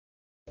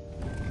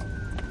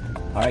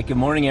All right, good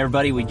morning,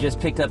 everybody. We just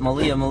picked up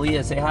Malia.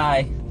 Malia, say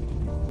hi.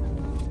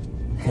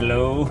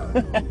 Hello.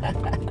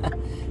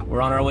 We're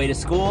on our way to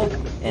school,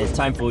 and it's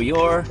time for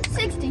your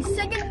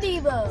 60-second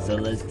Devo. So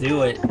let's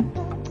do it.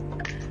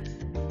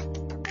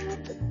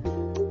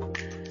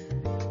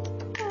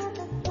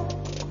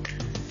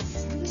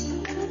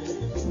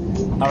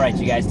 All right,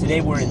 you guys,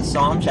 today we're in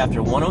Psalm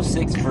chapter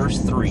 106, verse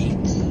 3.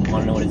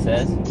 Want to know what it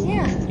says?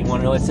 Yeah. You want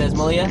to know what it says,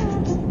 Malia?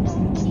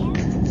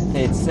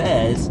 It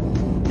says,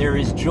 there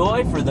is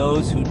joy for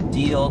those who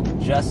deal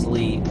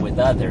justly with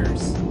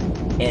others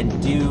and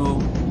do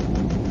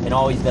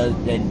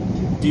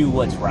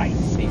what's right.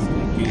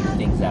 Basically, do the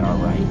things that are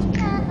right.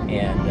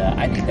 And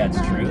I think that's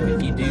true.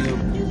 If you do,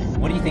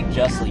 what do you think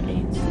justly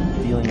means?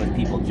 Dealing with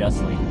people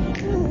justly.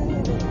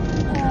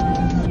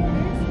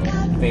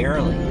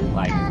 Fairly,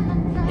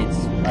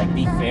 it's like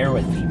be fair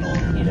with people,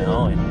 you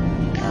know,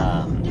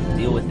 and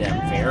deal with them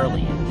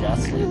fairly and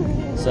justly.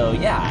 So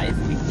yeah,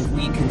 if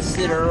we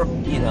consider,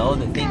 you know,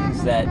 the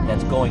things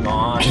that's going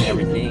on and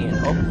everything, and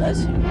oh,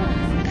 bless you,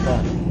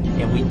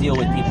 and we deal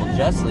with people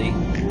justly,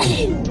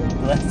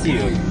 bless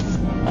you,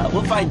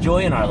 we'll find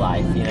joy in our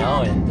life, you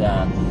know,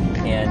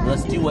 and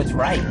let's do what's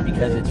right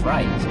because it's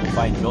right. So we'll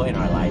find joy in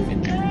our life,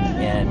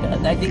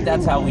 and I think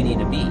that's how we need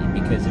to be.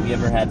 Because have you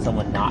ever had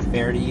someone not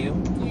fair to you?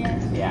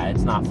 Yeah,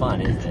 it's not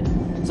fun, is it?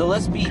 So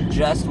let's be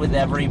just with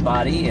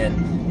everybody,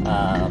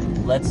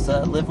 and let's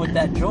live with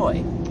that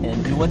joy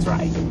and do what's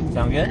right.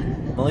 Sound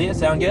good? Malia,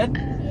 sound good?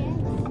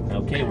 Yeah.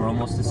 Okay, we're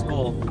almost to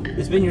school. This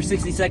has been your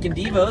 60-second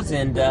Devos,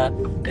 and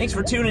thanks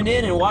for tuning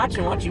in and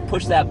watching. Why don't you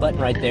push that button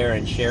right there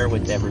and share it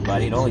with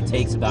everybody? It only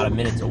takes about a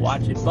minute to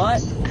watch it,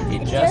 but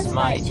it just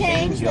might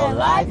change your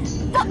life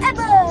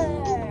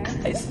forever.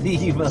 I see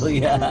you,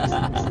 Malia.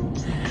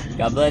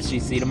 God bless you.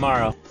 See you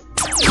tomorrow.